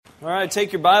All right,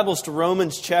 take your Bibles to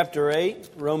Romans chapter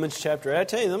 8. Romans chapter 8. I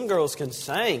tell you, them girls can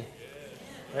sing.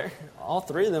 All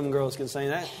three of them girls can sing.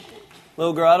 That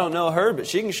little girl, I don't know her, but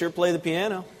she can sure play the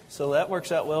piano. So that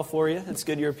works out well for you. It's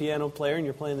good you're a piano player and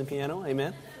you're playing the piano.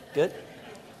 Amen. Good.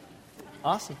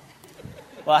 Awesome.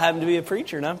 Well, I happen to be a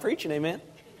preacher and I'm preaching. Amen.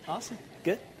 Awesome.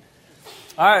 Good.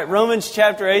 All right, Romans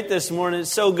chapter 8 this morning.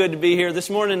 It's so good to be here. This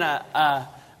morning,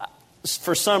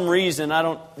 for some reason,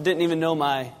 I didn't even know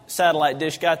my satellite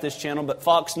dish got this channel, but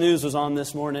Fox News was on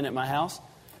this morning at my house.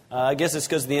 I guess it's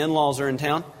because the in-laws are in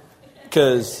town,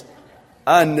 because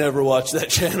I never watch that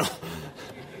channel.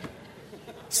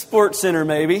 Sports Center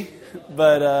maybe,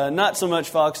 but not so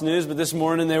much Fox News. But this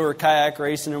morning they were kayak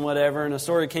racing and whatever, and a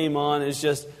story came on. It's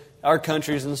just our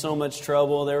country's in so much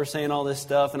trouble. They were saying all this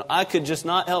stuff, and I could just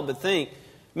not help but think,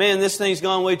 man, this thing's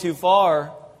gone way too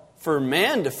far for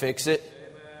man to fix it.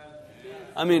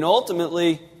 I mean,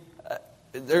 ultimately,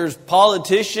 there's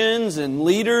politicians and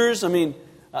leaders. I mean,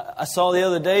 I saw the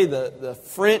other day the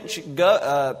French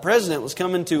president was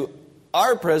coming to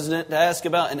our president to ask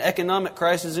about an economic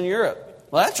crisis in Europe.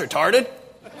 Well, that's retarded.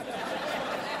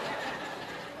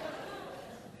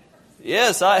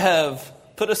 Yes, I have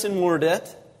put us in more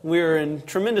debt. We're in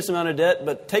tremendous amount of debt,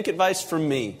 but take advice from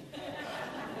me.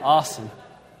 Awesome.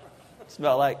 It's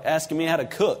about like asking me how to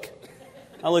cook.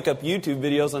 I look up YouTube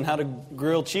videos on how to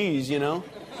grill cheese, you know.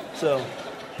 So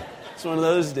it's one of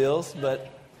those deals.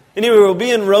 But anyway, we'll be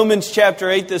in Romans chapter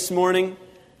 8 this morning.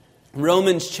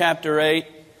 Romans chapter 8.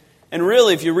 And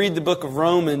really, if you read the book of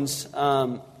Romans,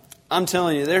 I'm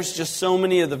telling you, there's just so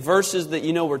many of the verses that,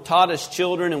 you know, we're taught as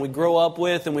children and we grow up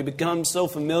with and we become so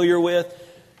familiar with.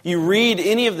 You read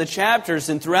any of the chapters,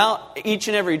 and throughout each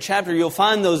and every chapter, you'll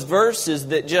find those verses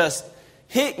that just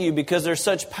hit you because they're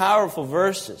such powerful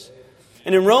verses.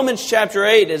 And in Romans chapter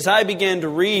 8, as I began to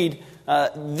read,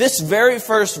 this very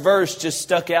first verse just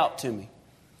stuck out to me.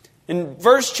 In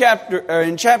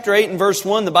chapter 8 and verse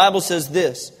 1, the Bible says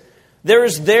this: "There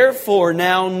is therefore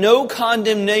now no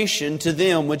condemnation to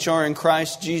them which are in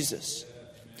Christ Jesus,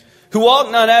 who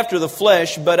walk not after the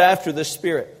flesh, but after the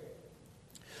Spirit.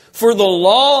 For the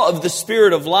law of the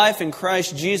Spirit of life in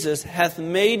Christ Jesus hath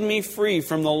made me free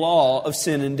from the law of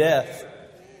sin and death.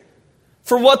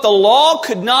 For what the law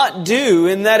could not do,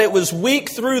 in that it was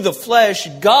weak through the flesh,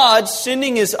 God,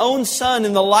 sending His own Son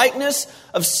in the likeness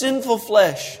of sinful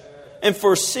flesh, and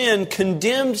for sin,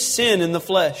 condemned sin in the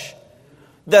flesh,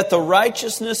 that the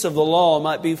righteousness of the law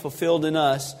might be fulfilled in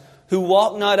us, who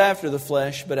walk not after the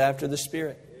flesh, but after the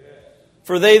Spirit.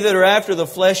 For they that are after the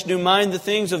flesh do mind the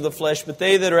things of the flesh, but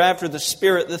they that are after the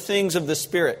Spirit, the things of the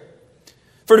Spirit.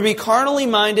 For to be carnally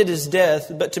minded is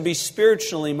death, but to be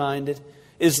spiritually minded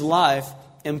is life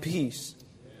and peace.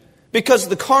 Because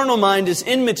the carnal mind is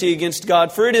enmity against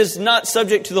God, for it is not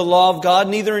subject to the law of God,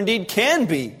 neither indeed can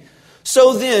be.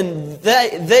 So then,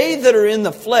 they that are in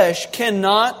the flesh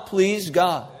cannot please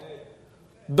God.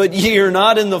 But ye are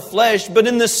not in the flesh, but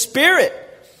in the Spirit,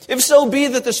 if so be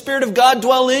that the Spirit of God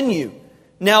dwell in you.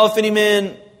 Now if any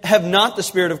man have not the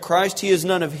Spirit of Christ, he is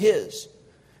none of His.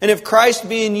 And if Christ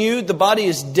be in you, the body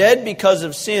is dead because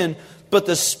of sin, but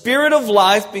the Spirit of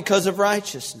life because of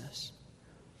righteousness.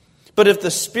 But if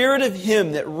the Spirit of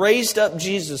Him that raised up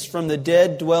Jesus from the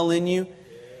dead dwell in you,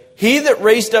 He that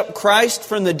raised up Christ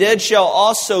from the dead shall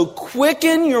also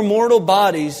quicken your mortal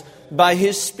bodies by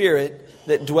His Spirit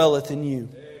that dwelleth in you."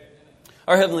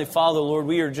 Our Heavenly Father, Lord,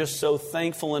 we are just so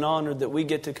thankful and honored that we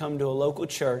get to come to a local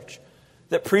church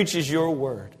that preaches Your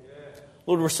Word.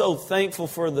 Lord, we're so thankful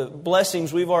for the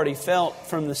blessings we've already felt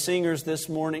from the singers this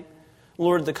morning.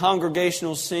 Lord, the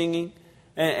congregational singing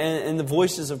and the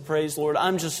voices of praise, Lord,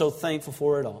 I'm just so thankful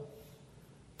for it all.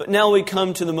 But now we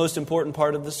come to the most important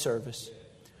part of the service,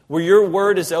 where Your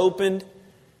Word is opened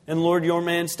and, Lord, Your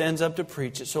man stands up to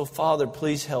preach it. So, Father,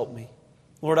 please help me.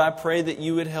 Lord, I pray that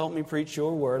You would help me preach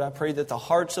Your Word. I pray that the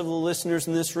hearts of the listeners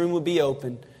in this room would be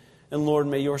open. And, Lord,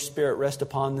 may Your Spirit rest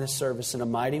upon this service in a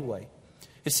mighty way.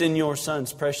 It's in Your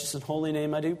Son's precious and holy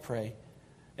name I do pray.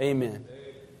 Amen.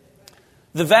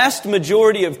 The vast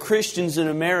majority of Christians in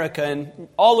America and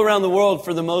all around the world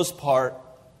for the most part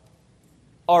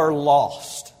are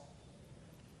lost.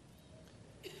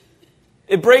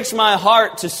 It breaks my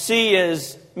heart to see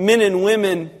as men and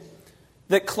women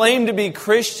that claim to be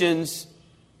Christians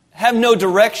have no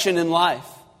direction in life.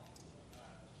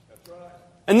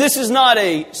 And this is not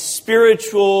a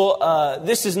spiritual,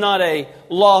 this is not a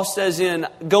lost as in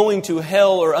going to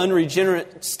hell or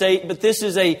unregenerate state, but this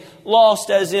is a lost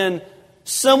as in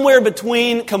somewhere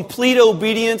between complete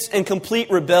obedience and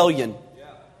complete rebellion.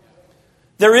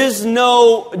 There is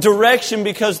no direction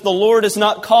because the Lord is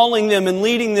not calling them and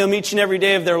leading them each and every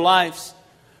day of their lives.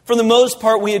 For the most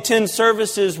part, we attend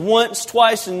services once,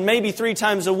 twice, and maybe 3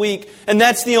 times a week, and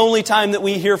that's the only time that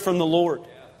we hear from the Lord.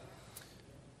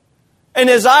 And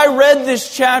as I read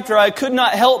this chapter, I could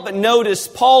not help but notice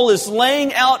Paul is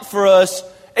laying out for us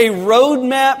a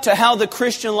roadmap to how the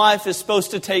Christian life is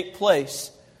supposed to take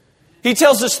place. He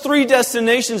tells us 3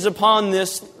 destinations upon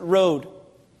this road.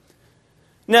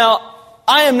 Now,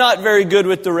 I am not very good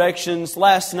with directions.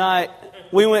 Last night,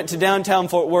 we went to downtown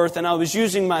Fort Worth, and I was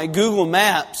using my Google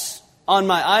Maps on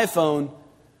my iPhone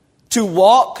to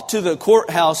walk to the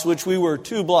courthouse, which we were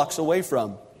 2 blocks away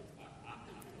from.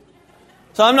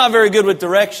 So I'm not very good with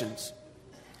directions.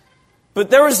 But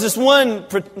there was this one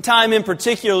time in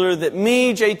particular that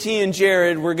me, JT, and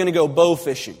Jared were going to go bow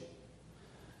fishing.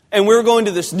 And we were going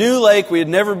to this new lake we had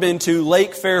never been to,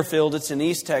 Lake Fairfield. It's in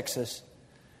East Texas.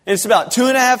 And it's about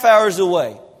 2.5 hours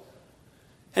away.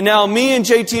 And now me and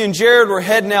JT and Jared were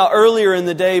heading out earlier in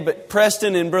the day, but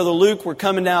Preston and Brother Luke were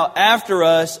coming out after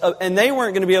us, and they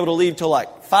weren't going to be able to leave till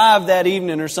like 5 that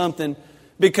evening or something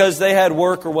because they had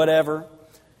work or whatever.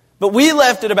 But we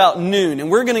left at about noon,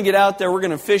 and we're going to get out there, we're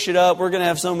going to fish it up, we're going to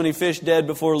have so many fish dead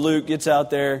before Luke gets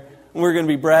out there, and we're going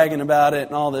to be bragging about it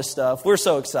and all this stuff. We're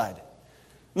so excited.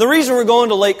 The reason we're going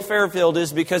to Lake Fairfield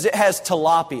is because it has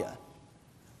tilapia.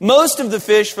 Most of the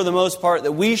fish, for the most part,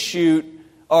 that we shoot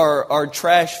are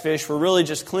trash fish. We're really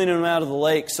just cleaning them out of the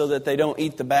lake so that they don't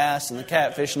eat the bass and the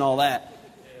catfish and all that.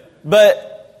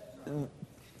 But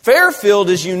Fairfield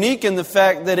is unique in the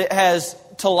fact that it has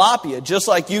tilapia, just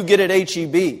like you get at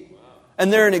H-E-B.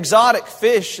 And they're an exotic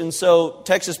fish, and so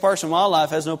Texas Parks and Wildlife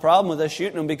has no problem with us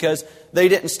shooting them because they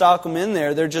didn't stock them in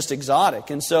there. They're just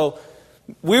exotic. And so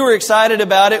we were excited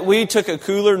about it. We took a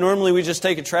cooler. Normally we just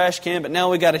take a trash can, but now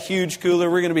we got a huge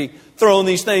cooler. We're going to be throwing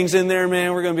these things in there,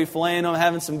 man. We're going to be filleting them,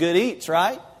 having some good eats,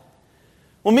 right?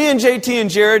 Well, me and JT and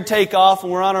Jared take off,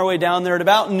 and we're on our way down there at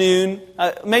about noon.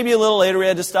 Maybe a little later, we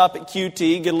had to stop at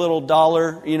QT, get a little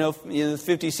dollar,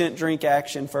 50-cent drink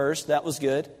action first. That was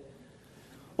good.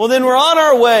 Well, then we're on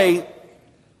our way,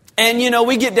 and,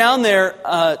 we get down there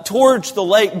towards the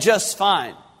lake just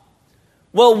fine.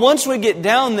 Well, once we get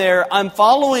down there, I'm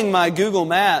following my Google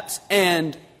Maps,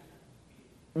 and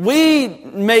we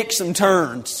make some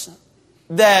turns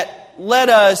that led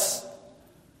us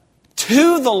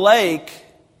to the lake,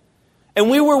 and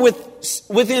we were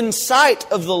within sight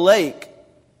of the lake,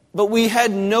 but we had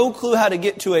no clue how to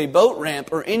get to a boat ramp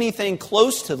or anything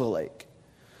close to the lake.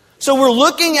 So we're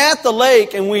looking at the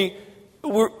lake, and we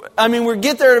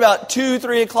get there at about 2,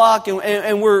 3 o'clock,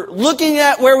 and we're looking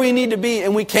at where we need to be,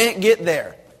 and we can't get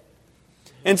there.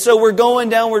 And so we're going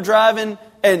down, we're driving,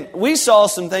 and we saw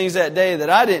some things that day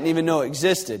that I didn't even know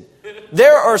existed.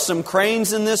 There are some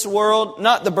cranes in this world,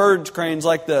 not the bird cranes,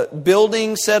 like the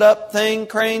building setup thing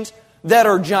cranes, that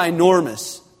are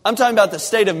ginormous. I'm talking about the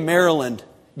state of Maryland,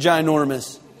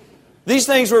 ginormous. These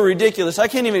things were ridiculous. I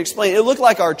can't even explain. It looked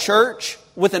like our church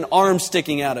with an arm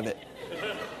sticking out of it.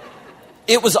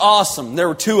 It was awesome. There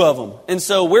were 2 of them. And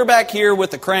so we're back here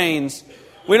with the cranes.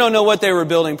 We don't know what they were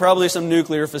building. Probably some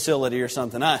nuclear facility or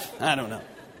something. I don't know.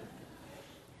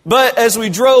 But as we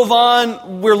drove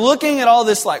on, we're looking at all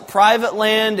this like private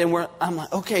land, and I'm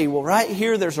like, okay, well right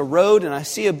here there's a road, and I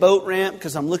see a boat ramp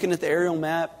because I'm looking at the aerial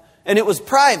map. And it was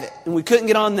private, and we couldn't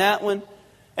get on that one.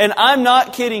 And I'm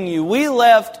not kidding you. We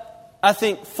left, I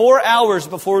think, 4 hours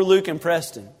before Luke and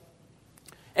Preston.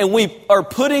 And we are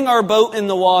putting our boat in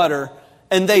the water,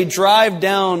 and they drive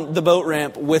down the boat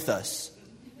ramp with us.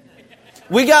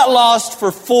 We got lost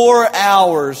for 4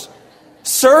 hours,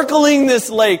 circling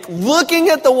this lake, looking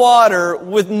at the water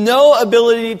with no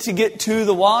ability to get to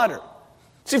the water.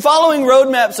 See, following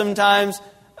road maps sometimes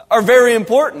are very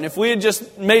important. If we had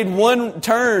just made one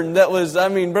turn that was,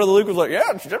 Brother Luke was like,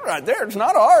 yeah, it's right there. It's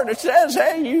not hard. It says,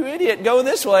 hey, you idiot, go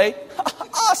this way.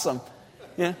 Awesome.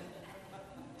 Yeah.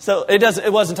 So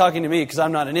it wasn't talking to me because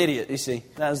I'm not an idiot, you see.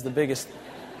 That was the biggest,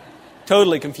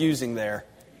 totally confusing there.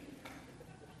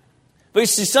 But you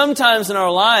see, sometimes in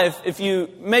our life, if you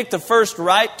make the first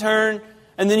right turn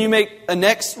and then you make a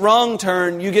next wrong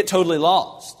turn, you get totally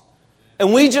lost.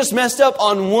 And we just messed up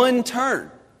on one turn.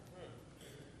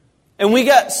 And we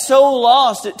got so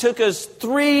lost, it took us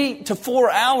 3 to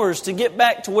 4 hours to get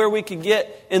back to where we could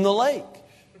get in the lake.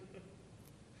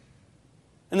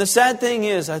 And the sad thing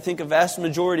is, I think a vast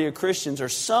majority of Christians are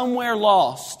somewhere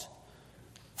lost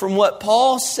from what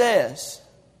Paul says.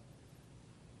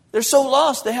 They're so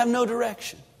lost, they have no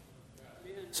direction.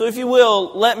 So if you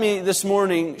will, let me this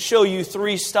morning show you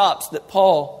 3 turns that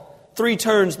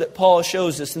Paul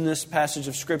shows us in this passage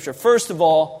of Scripture. First of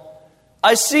all,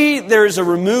 I see there is a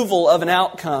removal of an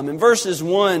outcome in verses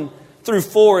 1 through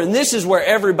 4. And this is where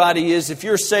everybody is. If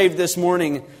you're saved this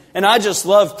morning And I just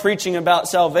love preaching about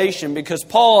salvation because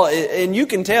Paul, and you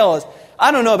can tell,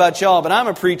 I don't know about y'all, but I'm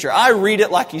a preacher. I read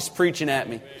it like he's preaching at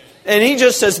me. And he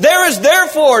just says, there is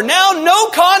therefore now no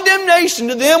condemnation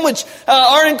to them which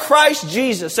are in Christ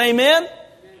Jesus. Amen?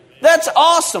 That's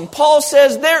awesome. Paul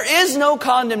says there is no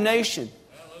condemnation.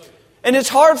 And it's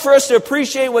hard for us to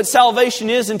appreciate what salvation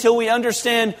is until we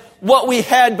understand what we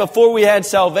had before we had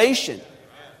salvation.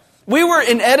 We were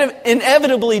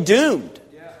inevitably doomed.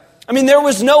 I mean, there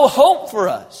was no hope for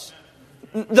us.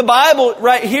 The Bible,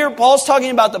 right here, Paul's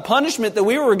talking about the punishment that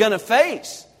we were going to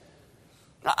face.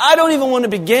 I don't even want to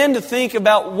begin to think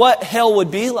about what hell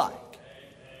would be like.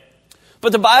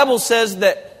 But the Bible says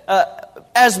that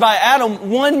as by Adam,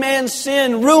 one man's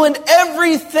sin ruined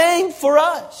everything for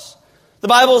us. The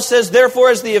Bible says, therefore,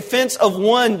 as the offense of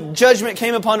one, judgment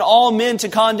came upon all men to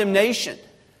condemnation.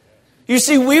 You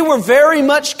see, we were very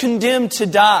much condemned to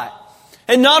die.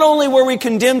 And not only were we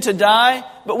condemned to die,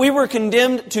 but we were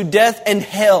condemned to death and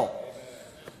hell.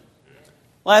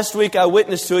 Last week I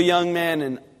witnessed to a young man,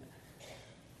 and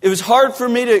it was hard for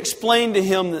me to explain to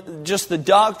him just the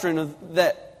doctrine of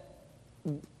that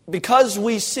because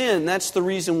we sin, that's the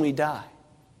reason we die.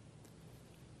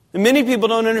 And many people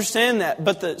don't understand that,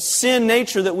 but the sin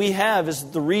nature that we have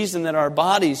is the reason that our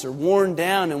bodies are worn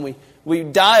down and we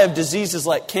die of diseases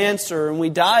like cancer and we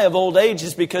die of old age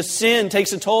is because sin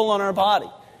takes a toll on our body.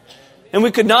 And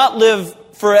we could not live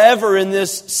forever in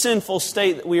this sinful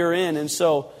state that we are in. And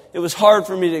so it was hard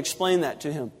for me to explain that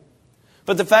to him.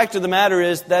 But the fact of the matter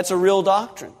is, that's a real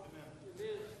doctrine.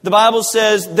 The Bible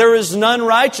says, there is none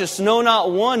righteous, no,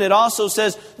 not one. It also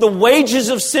says, the wages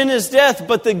of sin is death,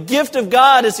 but the gift of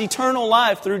God is eternal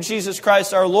life through Jesus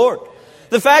Christ our Lord.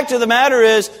 The fact of the matter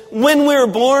is, when we're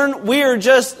born, we are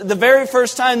just the very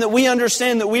first time that we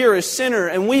understand that we are a sinner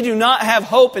and we do not have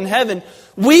hope in heaven.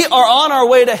 We are on our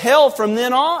way to hell from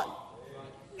then on.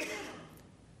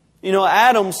 You know,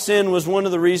 Adam's sin was one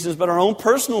of the reasons, but our own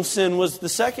personal sin was the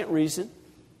second reason.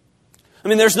 I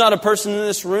mean, there's not a person in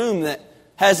this room that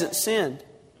hasn't sinned.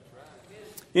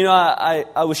 You know,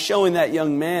 I was showing that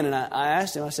young man, and I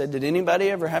asked him, I said, did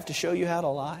anybody ever have to show you how to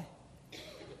lie?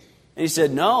 And he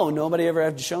said, no, nobody ever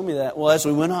had to show me that. Well, as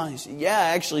we went on, he said, yeah,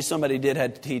 actually somebody did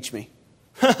have to teach me.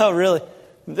 Really?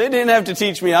 They didn't have to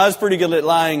teach me. I was pretty good at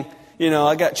lying. You know,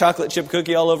 I got chocolate chip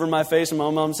cookie all over my face, and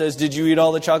my mom says, did you eat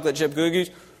all the chocolate chip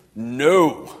cookies?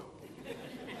 No.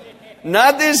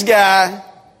 Not this guy.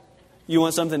 You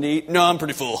want something to eat? No, I'm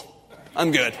pretty full.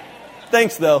 I'm good.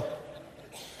 Thanks, though.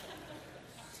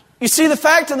 You see, the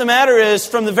fact of the matter is,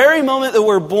 from the very moment that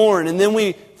we're born, and then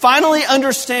we finally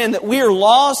understand that we are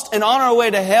lost and on our way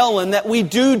to hell, and that we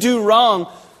do wrong,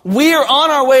 we are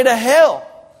on our way to hell.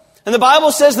 And the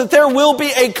Bible says that there will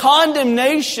be a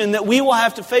condemnation that we will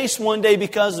have to face one day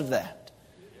because of that.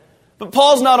 But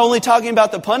Paul's not only talking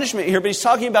about the punishment here, but he's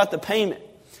talking about the payment.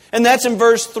 And that's in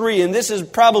verse 3, and this is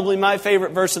probably my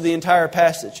favorite verse of the entire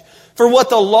passage. For what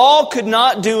the law could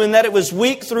not do, in that it was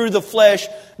weak through the flesh,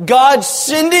 God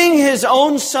sending His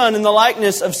own Son in the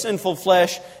likeness of sinful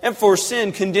flesh, and for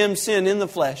sin, condemned sin in the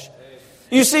flesh.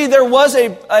 You see, there was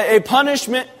a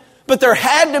punishment, but there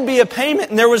had to be a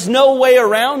payment, and there was no way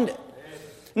around it.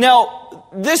 Now,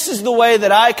 this is the way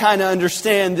that I kind of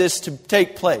understand this to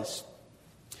take place.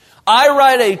 I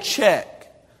write a check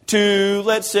to,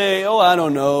 let's say,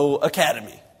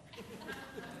 Academy.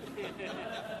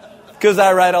 Because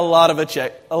I write a lot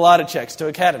of checks to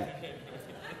Academy.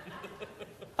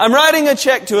 I'm writing a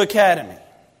check to Academy.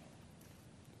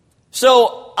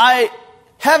 So I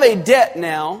have a debt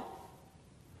now,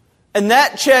 and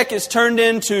that check is turned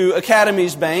into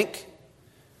Academy's bank.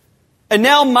 And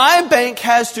now my bank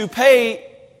has to pay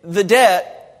the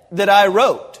debt that I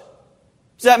wrote.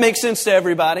 Does that make sense to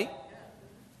everybody?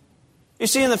 You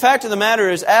see, and the fact of the matter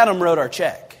is, Adam wrote our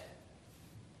check.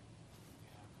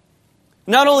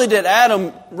 Not only did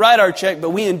Adam write our check,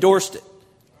 but we endorsed it.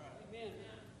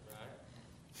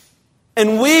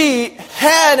 And we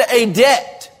had a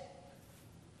debt.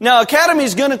 Now,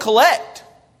 Academy's going to collect.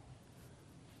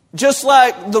 Just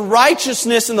like the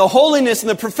righteousness and the holiness and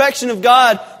the perfection of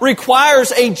God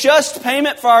requires a just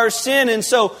payment for our sin. And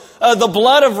so the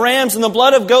blood of rams and the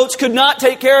blood of goats could not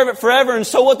take care of it forever. And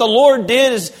so what the Lord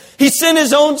did is He sent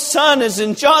His own Son, as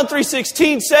in John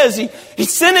 3:16 says, He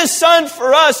sent His Son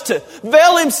for us to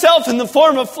veil Himself in the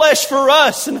form of flesh for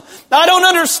us. And I don't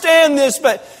understand this,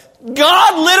 but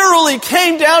God literally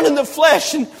came down in the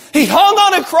flesh and He hung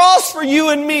on a cross for you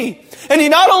and me. And He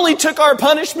not only took our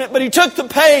punishment, but He took the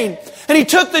pain and He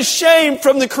took the shame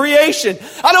from the creation.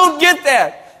 I don't get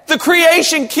that. The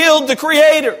creation killed the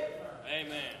Creator.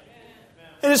 Amen.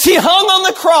 And as He hung on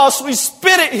the cross, we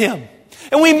spit at Him.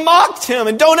 And we mocked Him.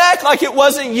 And don't act like it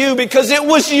wasn't you, because it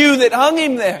was you that hung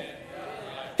Him there.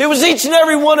 It was each and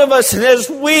every one of us. And as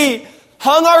we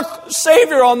hung our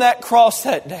Savior on that cross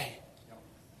that day,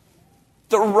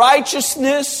 the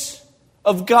righteousness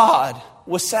of God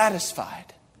was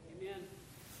satisfied.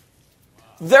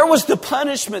 There was the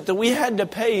punishment that we had to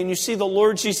pay. And you see, the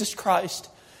Lord Jesus Christ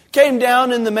came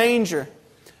down in the manger.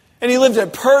 And He lived a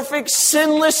perfect,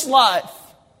 sinless life.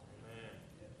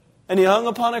 And He hung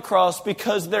upon a cross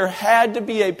because there had to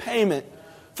be a payment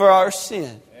for our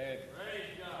sin.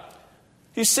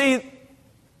 You see,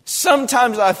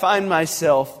 sometimes I find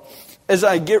myself, as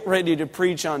I get ready to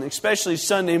preach on, especially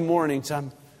Sunday mornings, I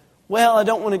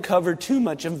don't want to cover too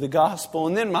much of the gospel.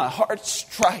 And then my heart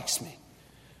strikes me.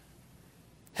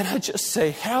 And I just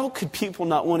say, how could people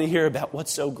not want to hear about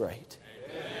what's so great?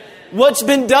 What's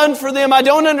been done for them? I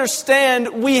don't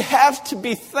understand. We have to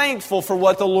be thankful for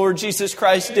what the Lord Jesus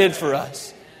Christ did for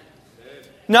us.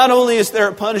 Not only is there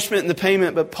a punishment in the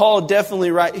payment, but Paul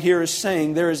definitely right here is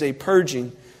saying there is a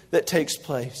purging that takes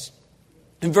place.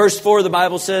 In verse 4, the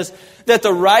Bible says that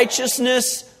the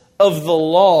righteousness of the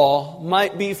law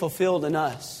might be fulfilled in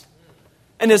us.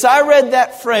 And as I read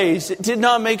that phrase, it did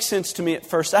not make sense to me at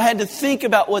first. I had to think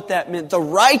about what that meant. The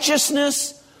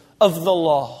righteousness of the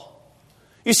law.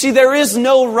 You see, there is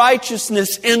no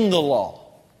righteousness in the law.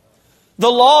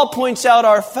 The law points out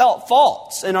our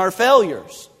faults and our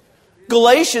failures.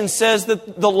 Galatians says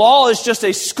that the law is just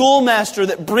a schoolmaster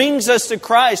that brings us to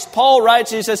Christ. Paul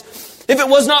writes and he says, if it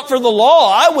was not for the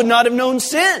law, I would not have known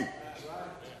sin.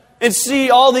 And see,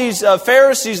 all these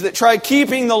Pharisees that try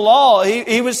keeping the law,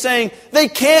 he was saying, they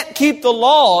can't keep the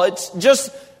law. It's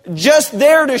just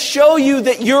there to show you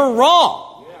that you're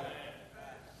wrong.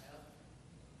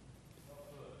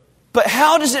 But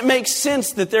how does it make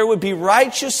sense that there would be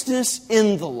righteousness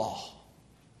in the law?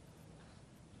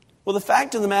 Well, the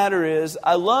fact of the matter is,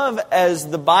 I love, as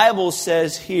the Bible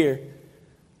says here,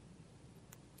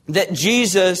 that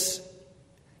Jesus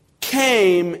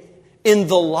came in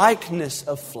the likeness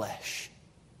of flesh.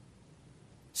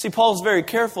 See, Paul's very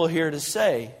careful here to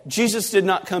say, Jesus did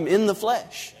not come in the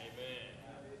flesh.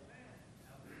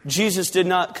 Jesus did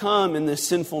not come in this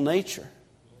sinful nature.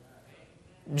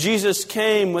 Jesus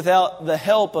came without the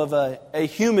help of a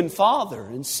human father.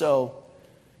 And so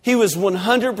He was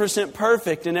 100%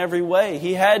 perfect in every way.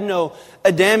 He had no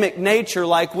Adamic nature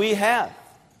like we have.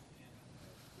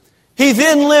 He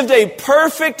then lived a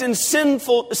perfect and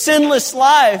sinless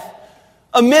life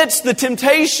amidst the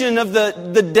temptation of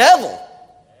the devil.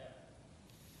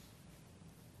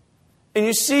 And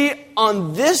you see,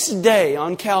 on this day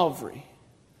on Calvary,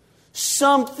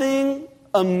 something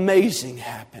amazing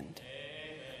happened.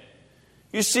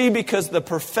 You see, because the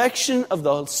perfection of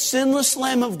the sinless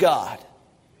Lamb of God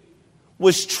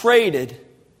was traded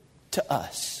to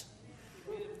us.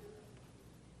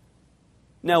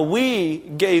 Now we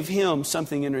gave Him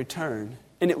something in return,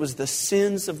 and it was the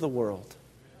sins of the world.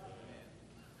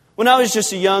 When I was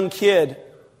just a young kid,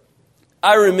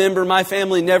 I remember my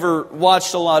family never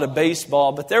watched a lot of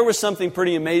baseball, but there was something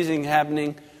pretty amazing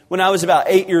happening when I was about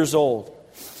 8 years old.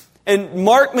 And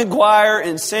Mark McGwire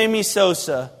and Sammy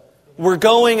Sosa were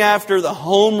going after the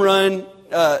home run,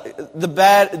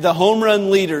 the home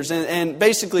run leaders, and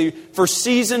basically for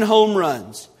season home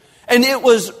runs. And it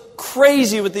was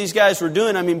crazy what these guys were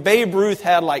doing. I mean, Babe Ruth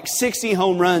had like 60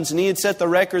 home runs, and he had set the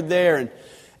record there.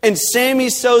 And Sammy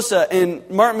Sosa and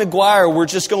Mark McGwire were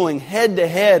just going head to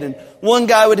head. And one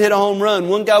guy would hit a home run,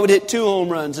 one guy would hit 2 home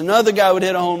runs, another guy would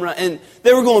hit a home run. And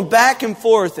they were going back and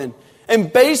forth.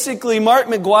 And basically, Mark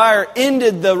McGwire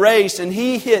ended the race, and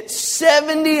he hit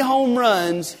 70 home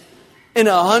runs in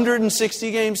a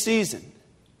 160-game season.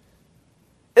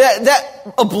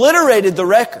 That obliterated the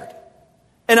record.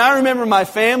 And I remember my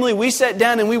family, we sat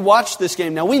down and we watched this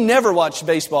game. Now, we never watched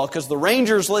baseball because the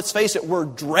Rangers, let's face it, were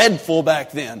dreadful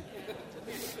back then.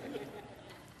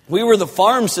 We were the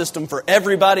farm system for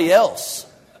everybody else.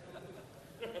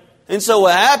 And so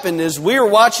what happened is we were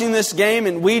watching this game,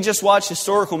 and we just watched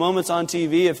historical moments on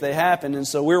TV if they happened. And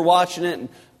so we were watching it, and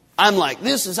I'm like,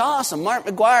 this is awesome. Mark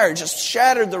McGwire just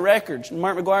shattered the records. And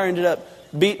Mark McGwire ended up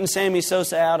beating Sammy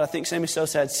Sosa out. I think Sammy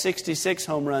Sosa had 66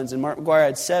 home runs, and Mark McGwire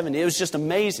had 70. It was just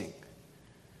amazing.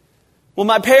 Well,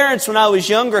 my parents, when I was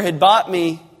younger, had bought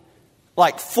me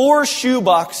like 4 shoe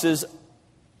boxes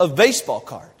of baseball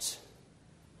cards.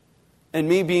 And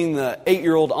me being the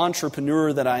 8-year-old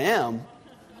entrepreneur that I am,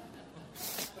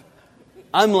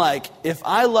 I'm like, if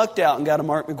I lucked out and got a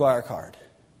Mark McGwire card,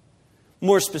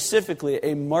 more specifically,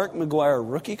 a Mark McGwire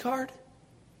rookie card,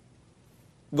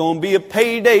 gonna be a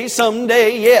payday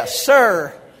someday, yes,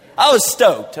 sir. I was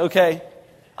stoked, okay?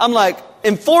 I'm like,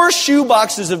 in 4 shoe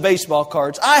boxes of baseball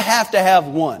cards, I have to have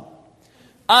one.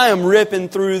 I am ripping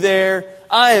through there.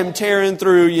 I am tearing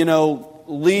through,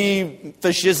 Lee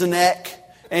Fashizanek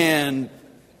and,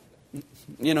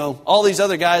 all these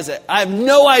other guys that I have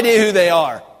no idea who they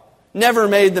are. Never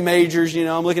made the majors,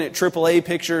 I'm looking at AAA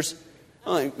pictures.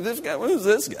 I'm like, this guy, what is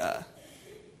this guy?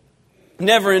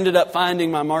 Never ended up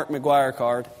finding my Mark McGwire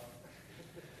card.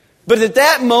 But at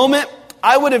that moment,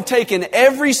 I would have taken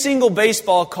every single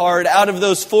baseball card out of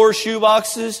those 4 shoe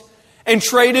boxes and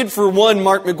traded for one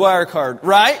Mark McGwire card,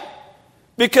 right?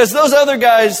 Because those other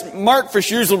guys, Mark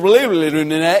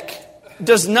Fashizanek,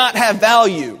 does not have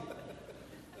value.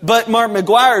 But Mark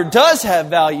McGwire does have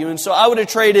value. And so I would have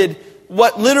traded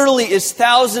what literally is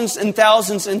thousands and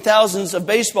thousands and thousands of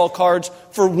baseball cards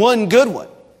for one good one.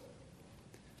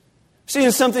 See,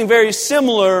 and something very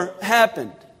similar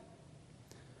happened.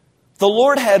 The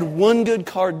Lord had one good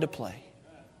card to play.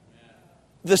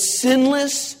 The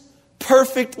sinless,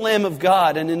 perfect Lamb of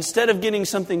God. And instead of getting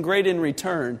something great in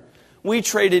return, we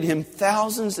traded Him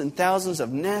thousands and thousands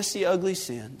of nasty, ugly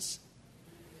sins.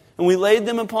 And we laid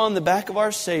them upon the back of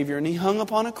our Savior, and He hung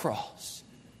upon a cross.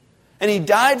 And He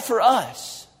died for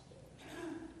us.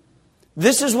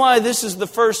 This is why this is the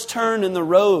first turn in the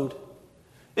road.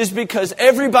 Is because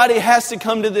everybody has to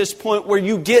come to this point where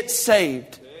you get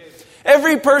saved.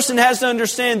 Every person has to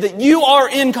understand that you are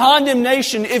in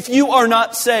condemnation if you are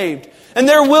not saved. And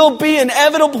there will be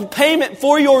inevitable payment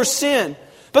for your sin.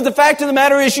 But the fact of the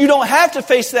matter is you don't have to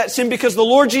face that sin because the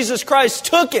Lord Jesus Christ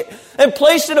took it and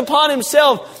placed it upon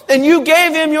Himself. And you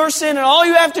gave Him your sin. And all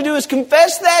you have to do is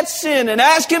confess that sin and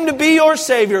ask Him to be your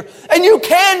Savior. And you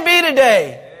can be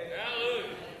today.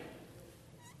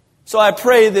 So I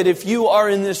pray that if you are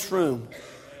in this room,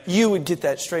 you would get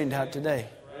that straightened out today.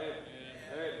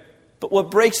 But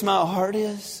what breaks my heart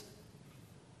is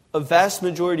a vast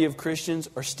majority of Christians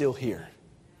are still here.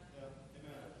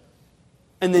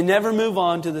 And they never move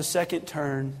on to the second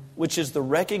turn, which is the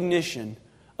recognition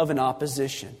of an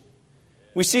opposition.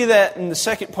 We see that in the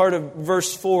second part of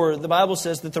verse 4. The Bible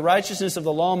says that the righteousness of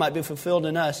the law might be fulfilled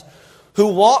in us, who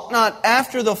walk not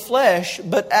after the flesh,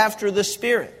 but after the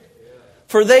Spirit.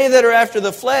 For they that are after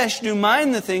the flesh do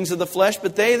mind the things of the flesh,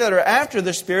 but they that are after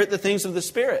the Spirit, the things of the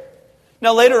Spirit.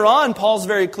 Now later on, Paul's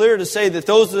very clear to say that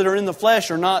those that are in the flesh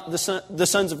are not the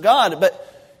sons of God. But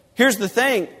here's the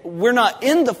thing. We're not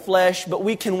in the flesh, but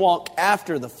we can walk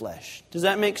after the flesh. Does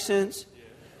that make sense?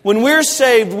 When we're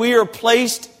saved, we are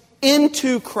placed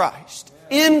into Christ.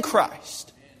 In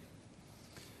Christ.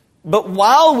 But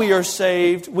while we are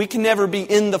saved, we can never be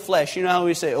in the flesh. You know how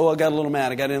we say, I got a little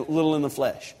mad. I got a little in the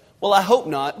flesh. Well, I hope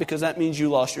not, because that means you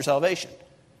lost your salvation.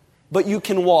 But you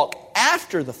can walk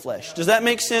after the flesh. Does that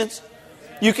make sense?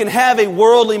 You can have a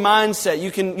worldly mindset.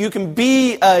 You can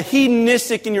be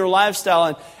hedonistic in your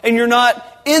lifestyle. And you're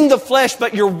not in the flesh,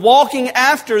 but you're walking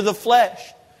after the flesh.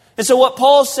 And so what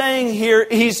Paul's saying here,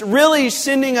 he's really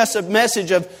sending us a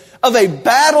message of a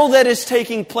battle that is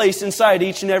taking place inside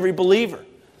each and every believer.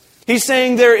 He's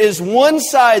saying there is one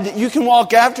side that you can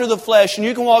walk after the flesh and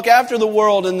you can walk after the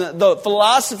world and the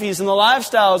philosophies and the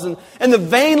lifestyles and the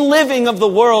vain living of the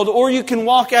world, or you can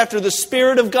walk after the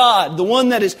Spirit of God, the one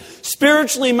that is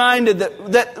spiritually minded,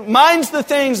 that minds the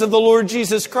things of the Lord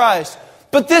Jesus Christ.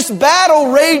 But this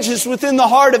battle rages within the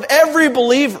heart of every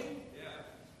believer.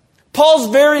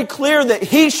 Paul's very clear that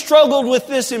he struggled with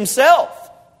this himself.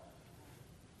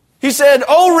 He said,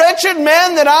 "Oh, wretched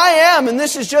man that I am." And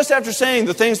this is just after saying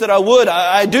the things that I would,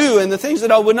 I do. And the things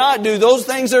that I would not do, those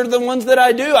things are the ones that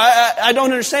I do. I don't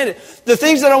understand it. The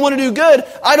things that I want to do good,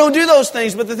 I don't do those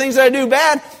things. But the things that I do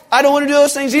bad, I don't want to do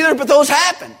those things either. But those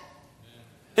happen.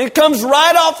 It comes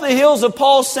right off the heels of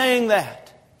Paul saying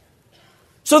that.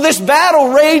 So this battle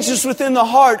rages within the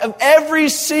heart of every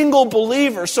single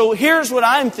believer. So here's what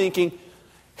I'm thinking.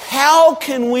 How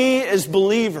can we as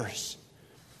believers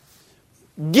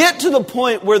get to the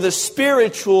point where the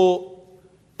spiritual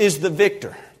is the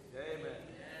victor? Amen.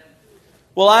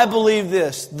 Well, I believe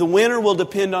this. The winner will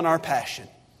depend on our passion.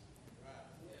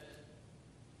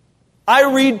 I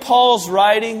read Paul's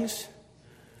writings,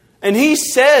 and he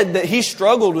said that he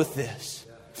struggled with this.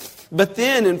 But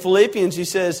then in Philippians he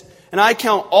says, "And I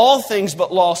count all things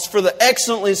but loss for the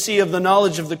excellency of the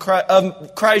knowledge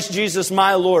of Christ Jesus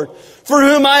my Lord, for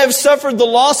whom I have suffered the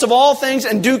loss of all things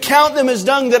and do count them as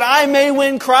dung, that I may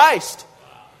win Christ."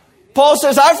 Paul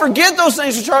says, I forget those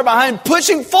things which are behind,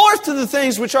 pushing forth to the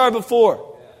things which are before.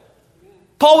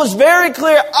 Paul was very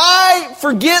clear. I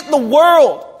forget the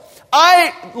world.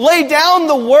 I lay down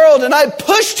the world and I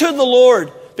push to the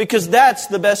Lord because that's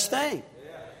the best thing.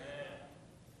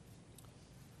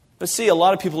 But see, a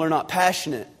lot of people are not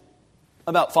passionate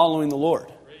about following the Lord.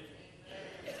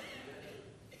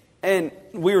 And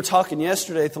we were talking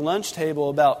yesterday at the lunch table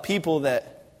about people that,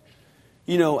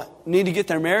 need to get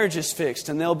their marriages fixed,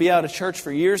 and they'll be out of church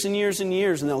for years and years and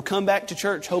years, and they'll come back to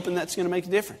church hoping that's going to make a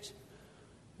difference.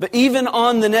 But even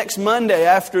on the next Monday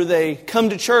after they come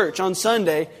to church on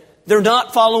Sunday, they're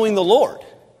not following the Lord.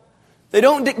 They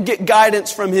don't get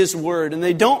guidance from His Word, and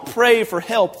they don't pray for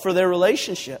help for their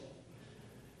relationship.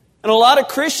 And a lot of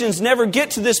Christians never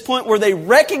get to this point where they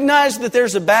recognize that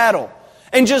there's a battle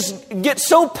and just get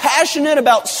so passionate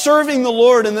about serving the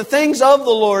Lord and the things of the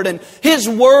Lord and His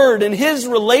Word and His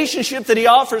relationship that He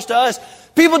offers to us.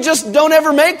 People just don't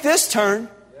ever make this turn.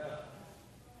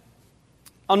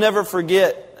 I'll never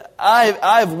forget,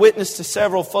 I've witnessed to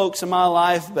several folks in my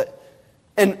life,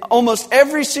 and almost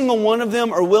every single one of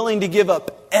them are willing to give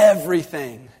up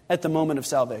everything at the moment of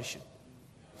salvation.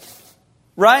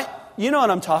 Right? You know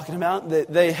what I'm talking about.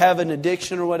 They have an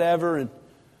addiction or whatever, and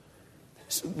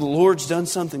the Lord's done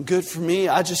something good for me.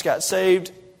 I just got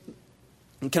saved.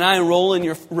 Can I enroll in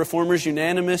your Reformers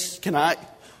Unanimous?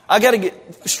 I got to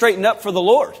get straightened up for the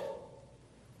Lord.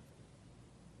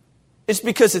 It's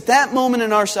because at that moment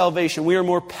in our salvation, we are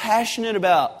more passionate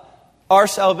about our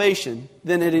salvation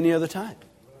than at any other time.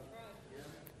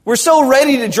 We're so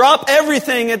ready to drop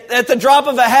everything at the drop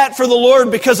of a hat for the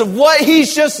Lord because of what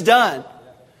He's just done.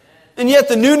 And yet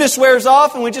the newness wears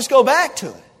off and we just go back to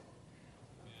it.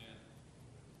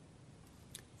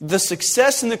 The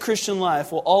success in the Christian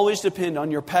life will always depend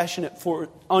on your passion for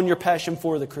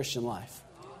the Christian life.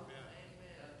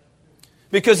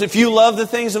 Because if you love the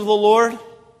things of the Lord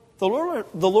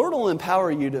will empower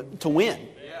you to win.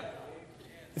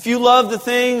 If you love the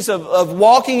things of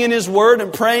walking in His Word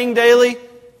and praying daily,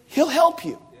 He'll help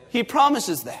you. He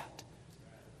promises that.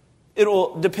 It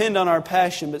will depend on our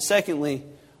passion, but secondly,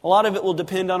 a lot of it will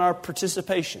depend on our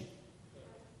participation.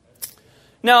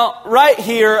 Now, right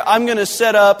here, I'm going to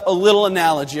set up a little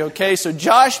analogy, okay? So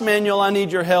Josh Manuel, I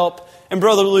need your help. And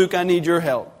Brother Luke, I need your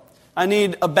help. I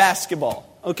need a basketball.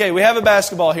 Okay, we have a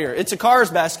basketball here. It's a Cars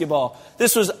basketball.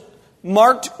 This was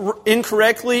marked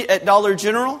incorrectly at Dollar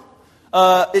General.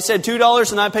 It said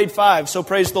 $2 and I paid $5. So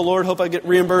praise the Lord. Hope I get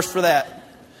reimbursed for that.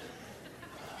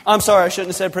 I'm sorry, I shouldn't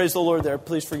have said praise the Lord there.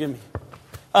 Please forgive me.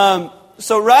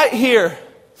 So right here,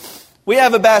 we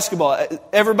have a basketball.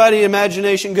 Everybody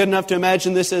imagination good enough to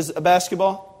imagine this as a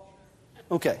basketball?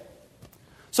 Okay.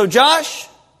 So Josh,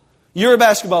 you're a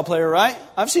basketball player, right?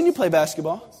 I've seen you play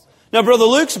basketball. Now, Brother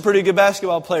Luke's a pretty good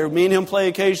basketball player. Me and him play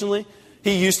occasionally.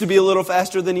 He used to be a little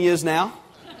faster than he is now.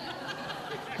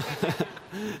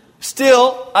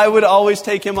 Still, I would always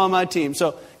take him on my team.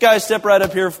 So, guys, step right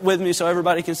up here with me so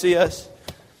everybody can see us.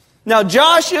 Now,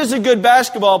 Josh is a good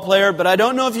basketball player, but I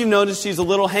don't know if you've noticed he's a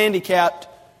little handicapped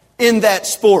in that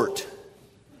sport.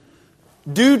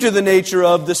 Due to the nature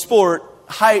of the sport,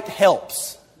 height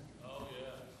helps.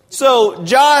 So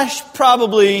Josh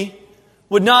probably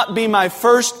would not be my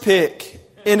first pick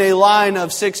in a line of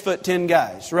 6'10"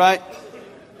 guys, right?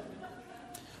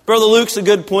 Brother Luke's a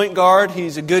good point guard.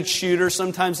 He's a good shooter.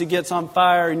 Sometimes he gets on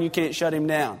fire and you can't shut him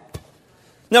down.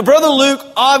 Now, Brother Luke,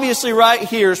 obviously right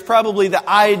here, is probably the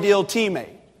ideal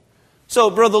teammate. So,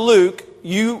 Brother Luke,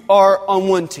 you are on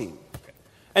one team.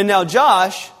 And now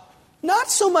Josh, not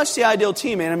so much the ideal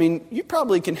teammate. I mean, you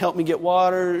probably can help me get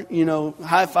water,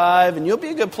 high five, and you'll be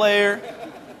a good player.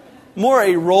 More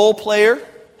a role player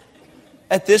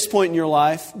at this point in your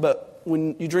life. But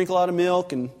when you drink a lot of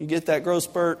milk and you get that growth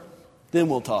spurt, then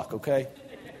we'll talk, okay?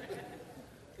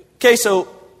 Okay,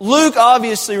 so Luke,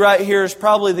 obviously right here, is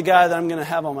probably the guy that I'm going to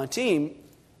have on my team.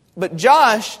 But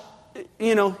Josh,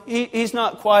 he's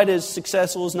not quite as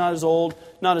successful, he's not as old,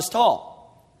 not as tall.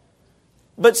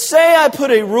 But say I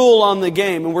put a rule on the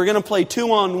game and we're going to play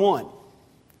 2-on-1.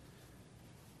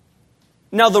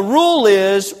 Now the rule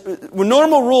is,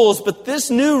 normal rules, but this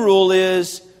new rule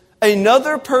is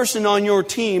another person on your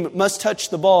team must touch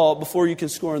the ball before you can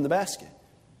score in the basket.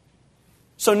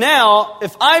 So now,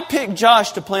 if I pick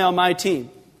Josh to play on my team,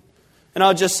 and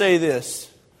I'll just say this,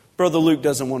 Brother Luke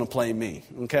doesn't want to play me,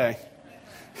 okay?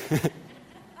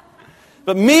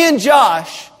 But me and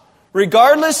Josh,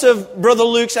 regardless of Brother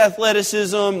Luke's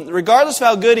athleticism, regardless of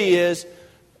how good he is,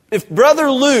 if Brother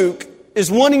Luke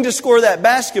is wanting to score that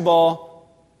basketball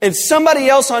and somebody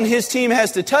else on his team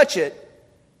has to touch it,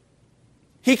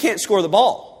 he can't score the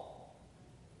ball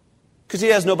because he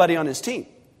has nobody on his team.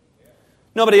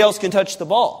 Nobody else can touch the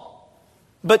ball.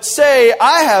 But say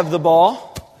I have the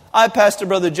ball, I pass to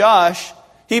Brother Josh,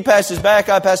 he passes back,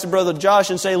 I pass to Brother Josh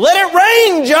and say, "Let it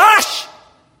rain, Josh!"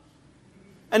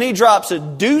 And he drops a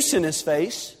deuce in his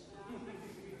face.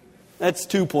 That's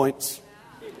 2 points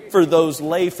for those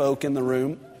lay folk in the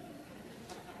room.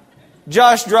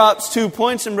 Josh drops 2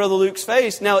 points in Brother Luke's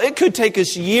face. Now, it could take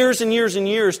us years and years and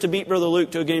years to beat Brother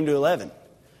Luke to a game to 11.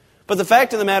 But the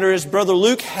fact of the matter is, Brother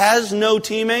Luke has no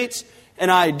teammates, and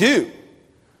I do.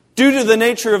 Due to the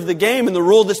nature of the game and the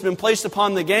rule that's been placed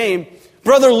upon the game,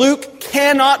 Brother Luke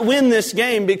cannot win this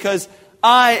game because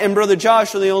I and Brother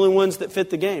Josh are the only ones that fit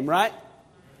the game, right?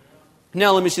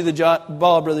 Now let me see the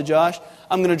ball, Brother Josh.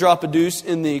 I'm going to drop a deuce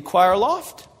in the choir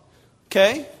loft.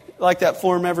 Okay? Like that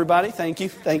form, everybody. Thank you.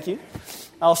 Thank you.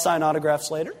 I'll sign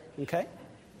autographs later. Okay?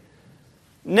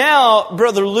 Now,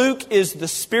 Brother Luke is the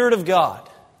Spirit of God.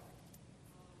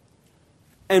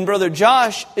 And Brother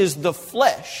Josh is the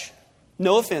flesh.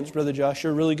 No offense, Brother Josh.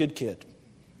 You're a really good kid.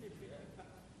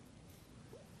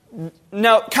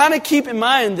 Now, kind of keep in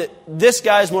mind that this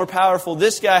guy is more powerful.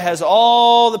 This guy has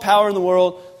all the power in the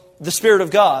world, the Spirit of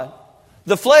God.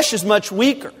 The flesh is much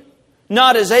weaker,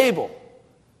 not as able.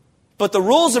 But the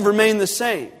rules have remained the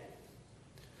same.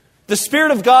 The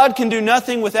Spirit of God can do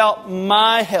nothing without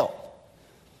my help.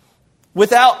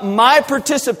 Without my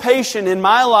participation in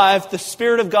my life, the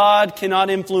Spirit of God cannot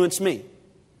influence me.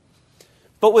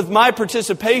 But with my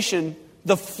participation,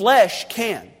 the flesh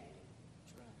can.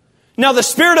 Now, the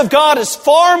Spirit of God is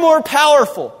far more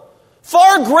powerful,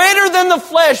 far greater than the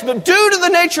flesh, but due to the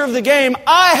nature of the game,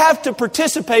 I have to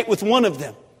participate with one of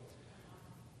them.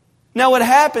 Now, what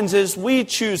happens is we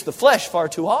choose the flesh far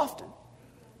too often.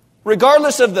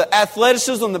 Regardless of the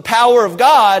athleticism and the power of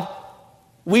God,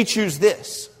 we choose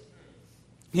this.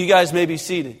 You guys may be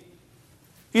seated.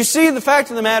 You see, the fact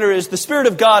of the matter is the Spirit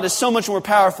of God is so much more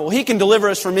powerful. He can deliver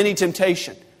us from any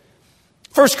temptation.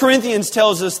 1 Corinthians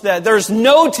tells us that there's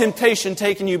no temptation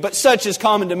taken you, but such is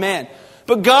common to man.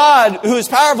 But God, who is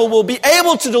powerful, will be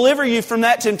able to deliver you from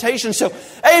that temptation. So,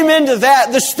 amen to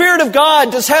that. The Spirit of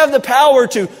God does have the power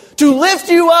to lift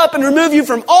you up and remove you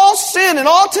from all sin and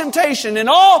all temptation and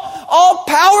all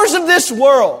powers of this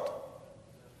world.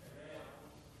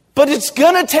 But it's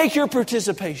going to take your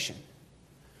participation.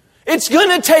 It's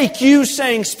going to take you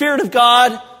saying, Spirit of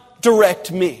God,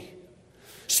 direct me.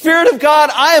 Spirit of God,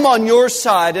 I am on your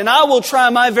side, and I will try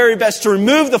my very best to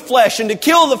remove the flesh and to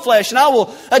kill the flesh, and I will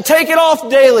take it off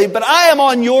daily, but I am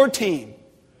on your team.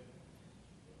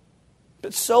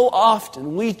 But so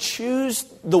often we choose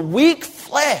the weak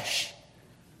flesh.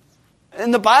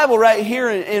 And the Bible right here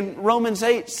in Romans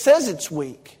 8 says it's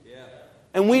weak.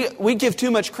 And we give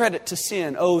too much credit to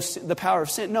sin. Oh, the power of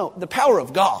sin. No, the power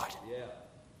of God.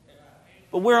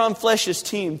 But we're on flesh's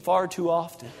team far too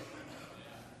often.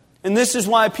 And this is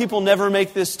why people never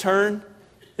make this turn,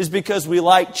 is because we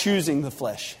like choosing the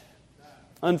flesh.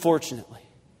 Unfortunately.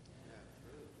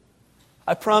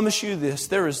 I promise you this,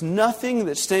 there is nothing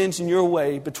that stands in your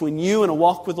way between you and a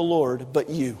walk with the Lord but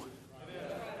you.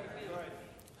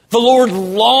 The Lord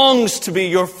longs to be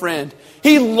your friend.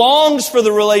 He longs for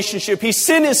the relationship. He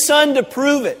sent His Son to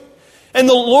prove it. And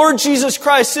the Lord Jesus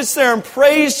Christ sits there and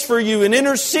prays for you and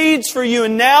intercedes for you.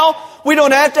 And now we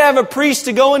don't have to have a priest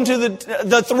to go into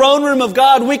the throne room of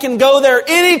God. We can go there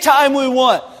anytime we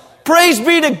want. Praise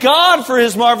be to God for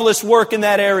His marvelous work in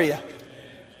that area.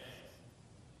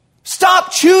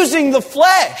 Stop choosing the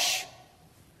flesh.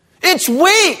 It's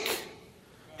weak.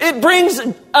 It brings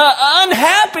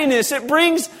unhappiness. It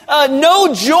brings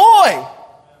no joy.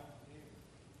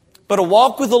 But a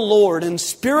walk with the Lord and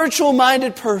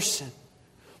spiritual-minded person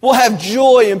will have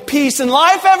joy and peace and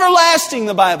life everlasting,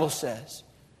 the Bible says.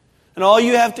 And all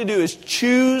you have to do is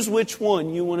choose which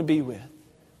one you want to be with.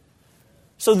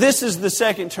 So this is the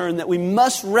second turn, that we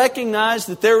must recognize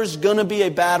that there is going to be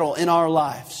a battle in our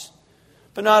lives.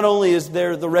 But not only is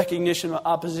there the recognition of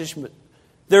opposition, but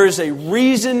there is a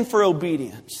reason for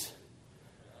obedience.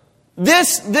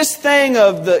 This thing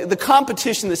of the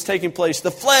competition that's taking place,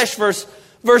 the flesh versus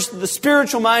the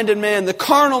spiritual-minded man, the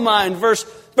carnal mind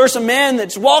versus a man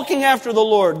that's walking after the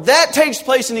Lord, that takes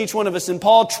place in each one of us, and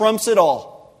Paul trumps it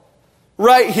all.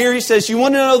 Right here he says, you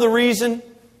want to know the reason?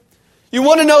 You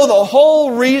want to know the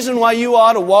whole reason why you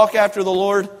ought to walk after the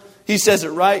Lord? He says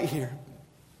it right here.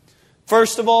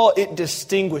 First of all, it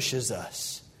distinguishes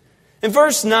us. In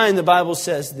verse 9, the Bible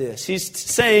says this. He's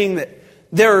saying that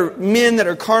there are men that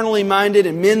are carnally minded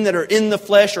and men that are in the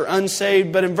flesh or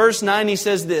unsaved. But in verse 9, he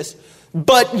says this,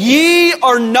 but ye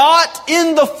are not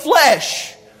in the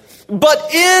flesh,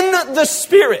 but in the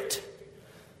Spirit.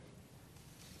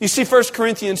 You see, 1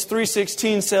 Corinthians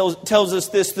 3:16 tells us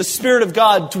this, the Spirit of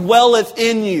God dwelleth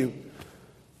in you.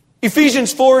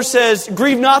 Ephesians 4 says,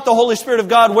 grieve not the Holy Spirit of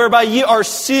God, whereby ye are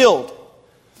sealed.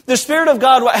 The Spirit of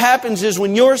God, what happens is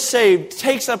when you're saved,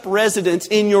 takes up residence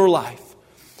in your life.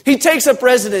 He takes up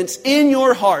residence in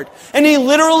your heart. And He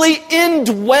literally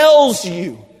indwells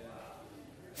you.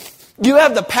 You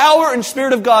have the power and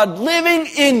Spirit of God living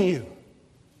in you.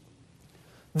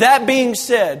 That being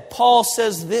said, Paul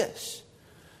says this.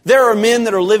 There are men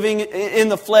that are living in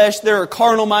the flesh. There are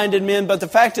carnal-minded men. But the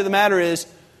fact of the matter is,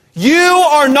 you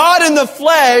are not in the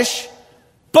flesh,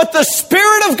 but the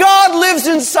Spirit of God lives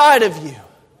inside of you.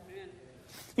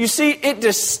 You see, it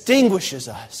distinguishes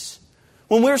us.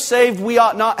 When we're saved, we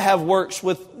ought not have works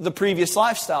with the previous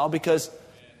lifestyle because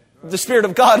the Spirit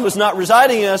of God was not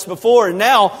residing in us before. And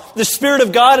now the Spirit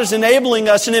of God is enabling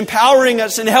us and empowering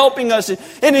us and helping us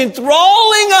and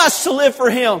enthralling us to live for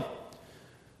Him.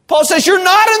 Paul says, you're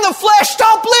not in the flesh.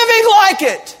 Stop living like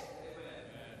it.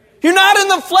 You're not in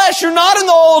the flesh. You're not in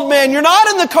the old man. You're not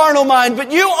in the carnal mind.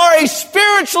 But you are a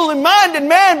spiritually minded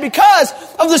man because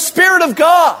of the Spirit of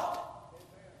God.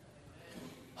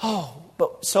 Oh,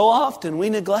 but so often we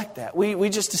neglect that. We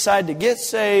just decide to get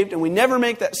saved and we never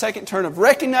make that second turn of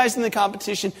recognizing the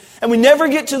competition and we never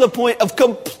get to the point of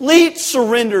complete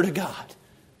surrender to God.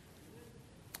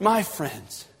 My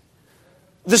friends,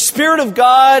 the Spirit of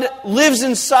God lives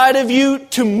inside of you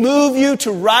to move you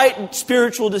to right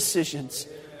spiritual decisions.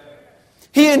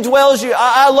 He indwells you.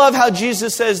 I love how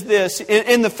Jesus says this.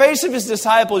 In the face of His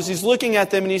disciples, He's looking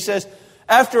at them and He says,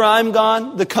 after I'm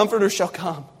gone, the Comforter shall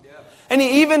come. And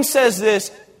He even says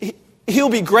this, He'll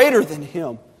be greater than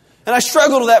Him. And I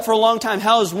struggled with that for a long time.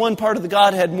 How is one part of the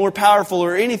Godhead more powerful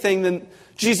or anything than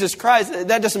Jesus Christ?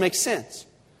 That doesn't make sense.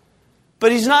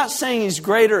 But He's not saying He's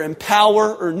greater in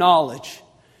power or knowledge.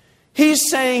 He's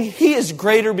saying He is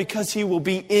greater because He will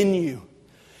be in you.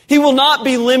 He will not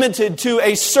be limited to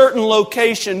a certain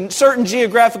location, certain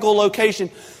geographical location.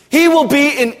 He will be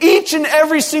in each and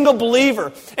every single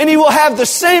believer. And He will have the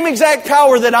same exact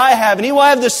power that I have. And He will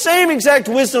have the same exact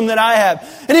wisdom that I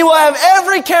have. And He will have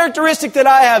every characteristic that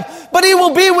I have. But He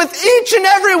will be with each and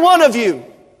every one of you.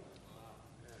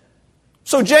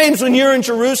 So James, when you're in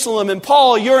Jerusalem, and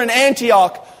Paul, you're in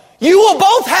Antioch, you will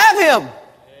both have Him.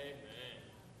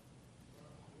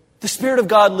 The Spirit of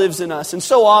God lives in us. And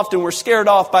so often we're scared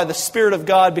off by the Spirit of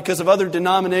God because of other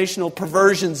denominational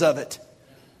perversions of it.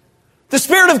 The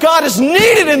Spirit of God is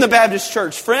needed in the Baptist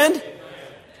church, friend.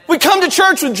 We come to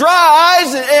church with dry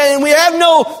eyes and we have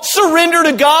no surrender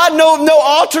to God, no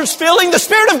altars filling. The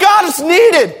Spirit of God is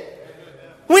needed.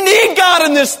 We need God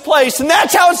in this place, and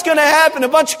that's how it's going to happen. A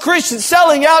bunch of Christians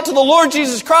selling out to the Lord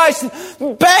Jesus Christ,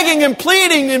 begging and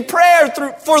pleading in prayer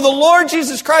for the Lord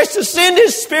Jesus Christ to send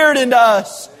His Spirit into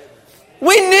us.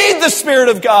 We need the Spirit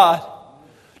of God.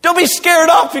 Don't be scared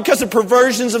off because of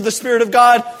perversions of the Spirit of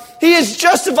God. He is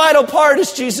just a vital part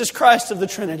as Jesus Christ of the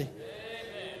Trinity.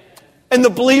 And the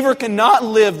believer cannot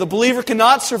live, the believer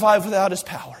cannot survive without His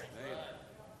power.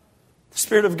 The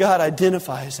Spirit of God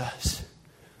identifies us.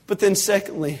 But then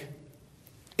secondly,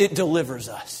 it delivers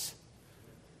us.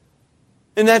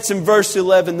 And that's in verse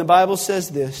 11. The Bible says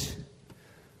this.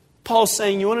 Paul's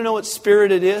saying, you want to know what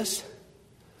Spirit it is?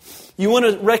 You want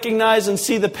to recognize and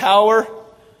see the power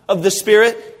of the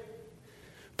Spirit?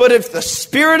 But if the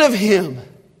Spirit of Him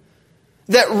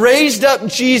that raised up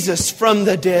Jesus from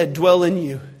the dead dwell in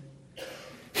you,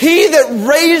 He that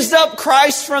raised up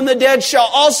Christ from the dead shall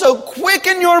also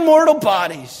quicken your mortal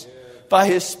bodies by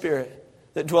His Spirit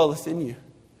that dwelleth in you.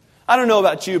 I don't know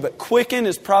about you, but quicken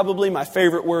is probably my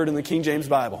favorite word in the King James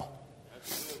Bible.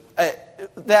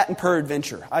 That and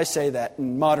peradventure. I say that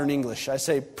in modern English. I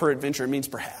say peradventure. It means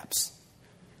perhaps.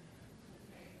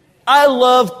 I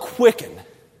love quicken.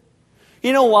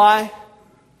 You know why?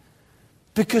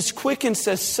 Because quicken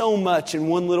says so much in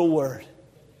one little word.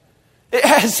 It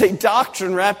has a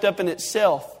doctrine wrapped up in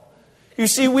itself. You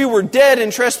see, we were dead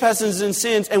in trespasses and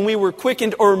sins, and we were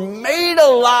quickened or made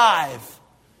alive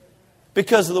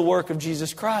because of the work of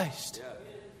Jesus Christ.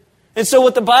 And so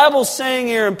what the Bible's saying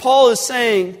here, and Paul is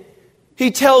saying,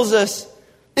 he tells us,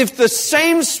 if the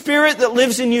same Spirit that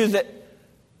lives in you that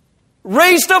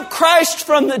raised up Christ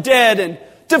from the dead and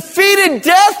defeated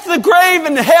death, the grave,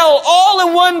 and hell all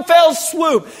in one fell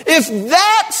swoop, if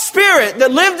that Spirit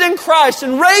that lived in Christ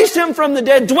and raised Him from the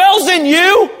dead dwells in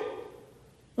you,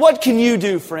 what can you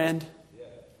do, friend?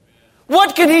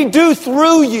 What can He do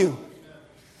through you?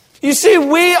 You see,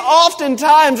 we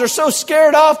oftentimes are so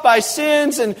scared off by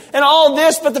sins and all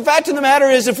this, but the fact of the matter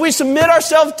is, if we submit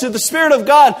ourselves to the Spirit of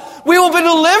God, we will be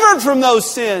delivered from those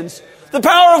sins. The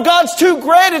power of God's too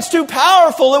great, it's too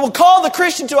powerful. It will call the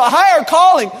Christian to a higher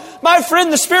calling. My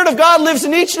friend, the Spirit of God lives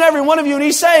in each and every one of you, and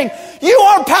He's saying, you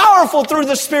are powerful through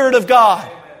the Spirit of God.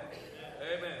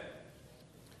 Amen.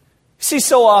 See,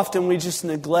 so often we just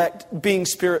neglect being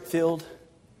Spirit-filled.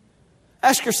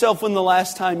 Ask yourself when the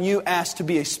last time you asked to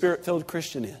be a Spirit-filled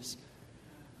Christian is.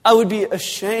 I would be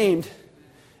ashamed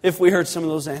if we heard some of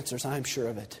those answers. I'm sure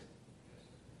of it.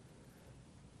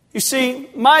 You see,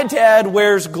 my dad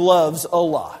wears gloves a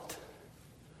lot.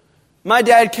 My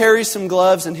dad carries some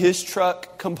gloves in his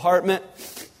truck compartment,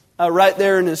 right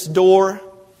there in his door.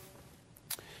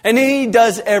 And he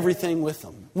does everything with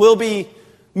them. We'll be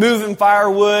moving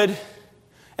firewood,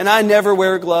 and I never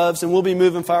wear gloves, and we'll be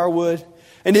moving firewood.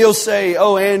 And he'll say,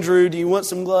 "Oh, Andrew, do you want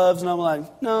some gloves?" And I'm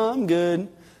like, "No, I'm good.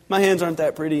 My hands aren't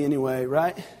that pretty anyway,"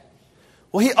 right?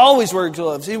 Well, he always wears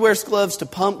gloves. He wears gloves to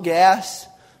pump gas,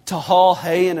 to haul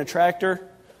hay in a tractor.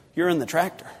 You're in the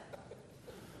tractor.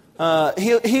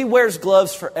 He wears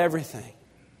gloves for everything.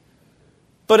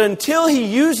 But until he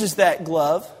uses that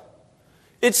glove,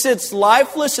 it sits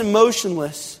lifeless and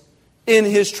motionless in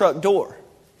his truck door.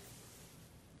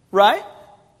 Right?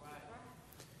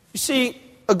 You see,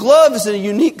 a glove is a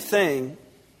unique thing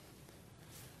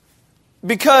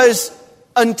because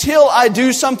until I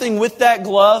do something with that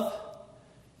glove,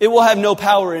 it will have no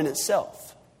power in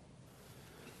itself.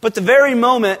 But the very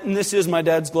moment, and this is my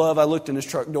dad's glove, I looked in his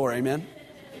truck door, amen?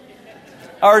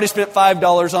 I already spent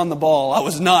 $5 on the ball. I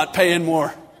was not paying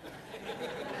more.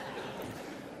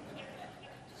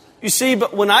 You see,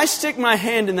 but when I stick my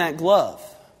hand in that glove,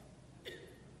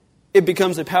 it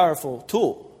becomes a powerful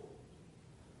tool.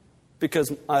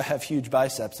 Because I have huge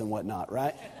biceps and whatnot,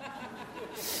 right?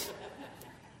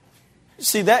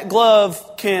 See, that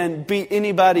glove can beat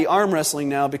anybody arm wrestling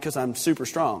now because I'm super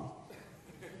strong.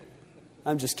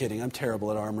 I'm just kidding. I'm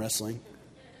terrible at arm wrestling.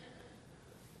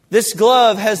 This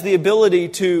glove has the ability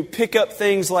to pick up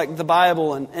things like the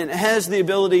Bible and has the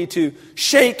ability to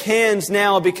shake hands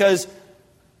now because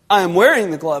I am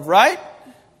wearing the glove, right?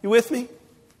 You with me?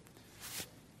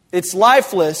 It's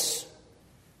lifeless,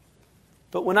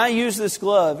 but when I use this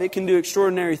glove, it can do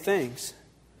extraordinary things.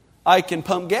 I can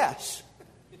pump gas.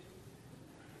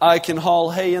 I can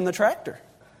haul hay in the tractor.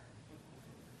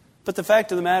 But the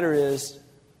fact of the matter is,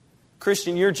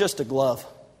 Christian, you're just a glove.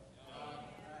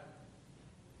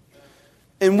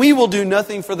 And we will do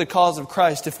nothing for the cause of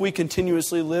Christ if we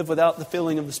continuously live without the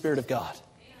filling of the Spirit of God.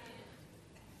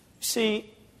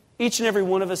 See, each and every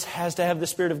one of us has to have the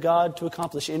Spirit of God to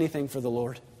accomplish anything for the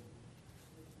Lord.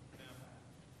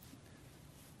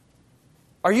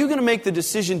 Are you going to make the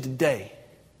decision today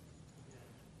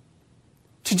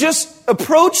to just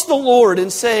approach the Lord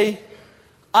and say,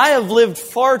 "I have lived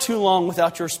far too long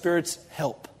without your Spirit's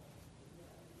help.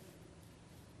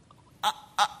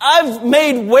 I've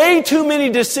made way too many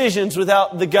decisions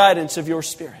without the guidance of your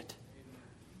Spirit."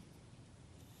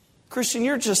 Christian,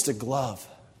 you're just a glove.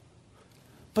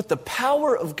 But the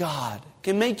power of God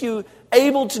can make you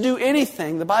able to do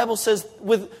anything. The Bible says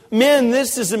with men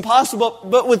this is impossible,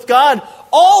 but with God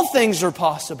all things are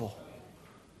possible.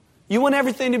 You want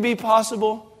everything to be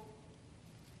possible?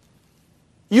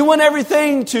 You want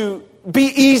everything to be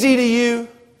easy to you?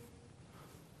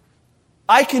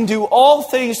 I can do all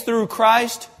things through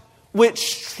Christ,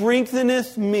 which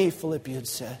strengtheneth me, Philippians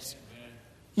says.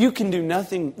 You can do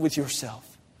nothing with yourself.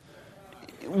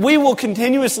 We will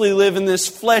continuously live in this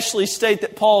fleshly state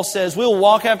that Paul says. We'll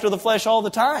walk after the flesh all the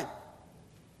time.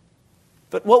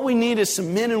 But what we need is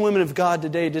some men and women of God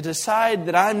today to decide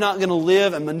that I'm not going to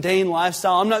live a mundane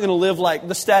lifestyle. I'm not going to live like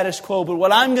the status quo. But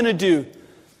what I'm going to do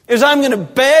is I'm going to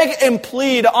beg and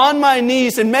plead on my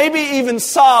knees and maybe even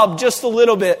sob just a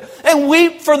little bit and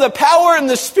weep for the power and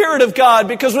the Spirit of God,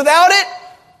 because without it,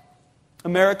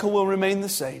 America will remain the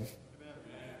same.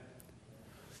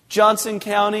 Johnson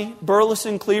County,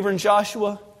 Burleson, Cleburne,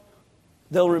 Joshua,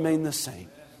 they'll remain the same.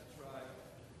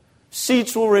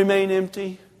 Seats will remain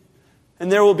empty, and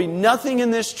there will be nothing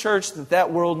in this church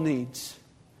that world needs,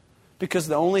 because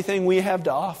the only thing we have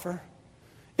to offer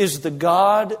is the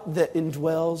God that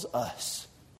indwells us.